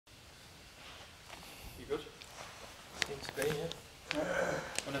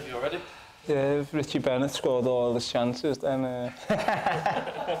already? Yeah, if Richie Bennett scored all his chances, then...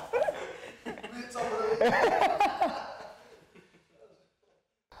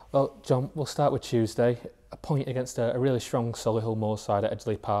 Well, John, we'll start with Tuesday. A point against a really strong Solihull Moors side at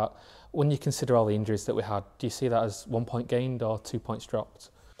Edgeley Park. When you consider all the injuries that we had, do you see that as 1 point gained or 2 points dropped?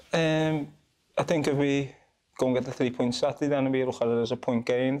 I think if we go and get the 3 points Saturday, then we look at it as a point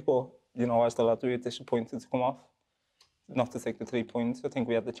gained. But, you know, as the lad, we were disappointed to come off, not to take the 3 points. I think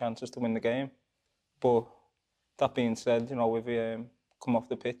we had the chances to win the game. But that being said, you know, we've come off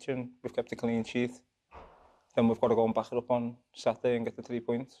the pitch and we've kept a clean sheet, then we've got to go and back it up on Saturday and get the 3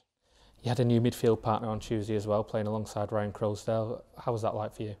 points. You had a new midfield partner on Tuesday as well, playing alongside Ryan Crowsdale. How was that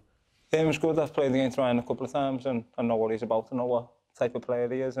like for you? It was good. I've played against Ryan a couple of times and I know what he's about, I know what type of player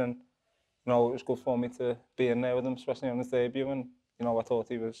he is, and you know, it was good for me to be in there with him, especially on his debut, and you know, I thought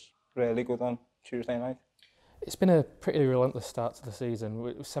he was really good on Tuesday night. It's been a pretty relentless start to the season.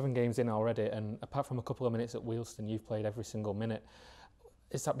 We're 7 games in already, and apart from a couple of minutes at Wealdstone, you've played every single minute.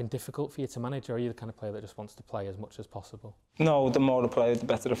 Has that been difficult for you to manage, or are you the kind of player that just wants to play as much as possible? No, the more I play, the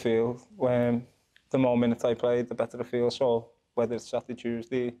better I feel. The more minutes I play, the better I feel. So whether it's Saturday,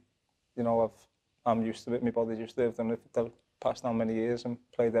 Tuesday, you know, I'm used to it. My body's used to it. I've done it for the past how many years and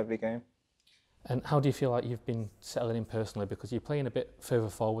played every game. And how do you feel like you've been settling in personally? Because you're playing a bit further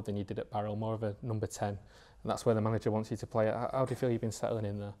forward than you did at Barrow, more of a number 10, and that's where the manager wants you to play. How do you feel you've been settling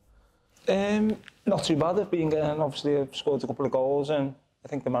in there? Not too bad. Obviously I've scored a couple of goals, and I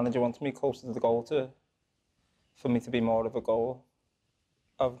think the manager wants me closer to the goal for me to be more of a goal,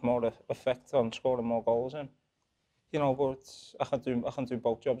 have more effect on scoring more goals. And you know, but I can do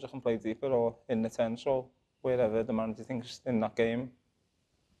both jobs. I can play deeper or in the 10. So wherever the manager thinks in that game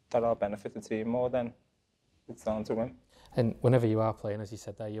that I'll benefit the team more, then it's down to him. And whenever you are playing, as you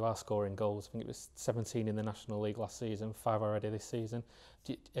said there, you are scoring goals. I think it was 17 in the National League last season, 5 already this season.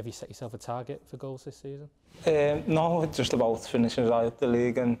 Have you set yourself a target for goals this season? No, it's just about finishing out the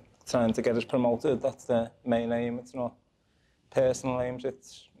league and trying to get us promoted. That's the main aim. It's not personal aims.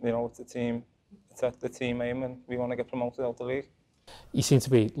 It's, you know, it's the team. It's at the team aim, and we want to get promoted out the league. You seem to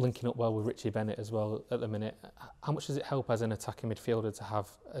be linking up well with Richie Bennett as well at the minute. How much does it help as an attacking midfielder to have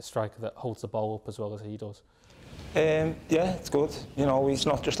a striker that holds the ball up as well as he does? Yeah, it's good. You know, he's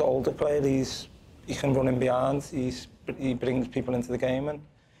not just an older player. He can run in behind. He brings people into the game, and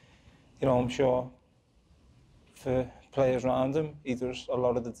you know, I'm sure for players around him, he does a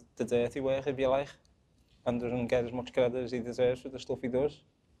lot of the dirty work, if you like, and doesn't get as much credit as he deserves for the stuff he does.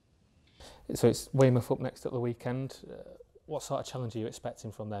 So it's Weymouth up next at the weekend. What sort of challenge are you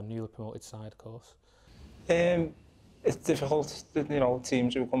expecting from them, newly promoted side, of course? It's difficult. You know,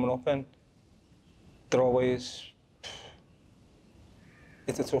 teams who are coming up, and they're always.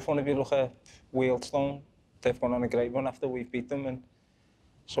 It's a tough one. If you look at Wealdstone, they've gone on a great run after we've beat them, and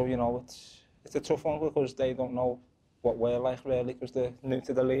so you know it's a tough one because they don't know what we're like really, because they're new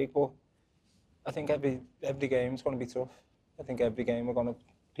to the league. But I think every game is going to be tough. I think every game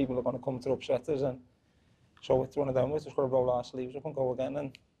people are going to come to upset us, and so it's one of them. We've just got to roll our sleeves up and go again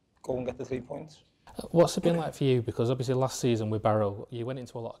and go and get the 3 points. What's it been like for you? Because obviously last season with Barrow, you went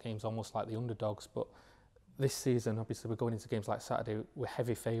into a lot of games almost like the underdogs, but this season, obviously, we're going into games like Saturday with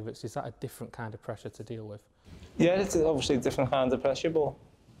heavy favourites. Is that a different kind of pressure to deal with? Yeah, it's obviously a different kind of pressure, but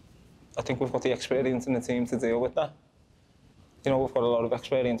I think we've got the experience in the team to deal with that. You know, we've got a lot of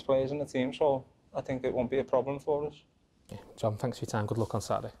experienced players in the team, so I think it won't be a problem for us. Yeah. John, thanks for your time. Good luck on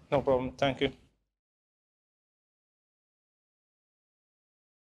Saturday. No problem. Thank you.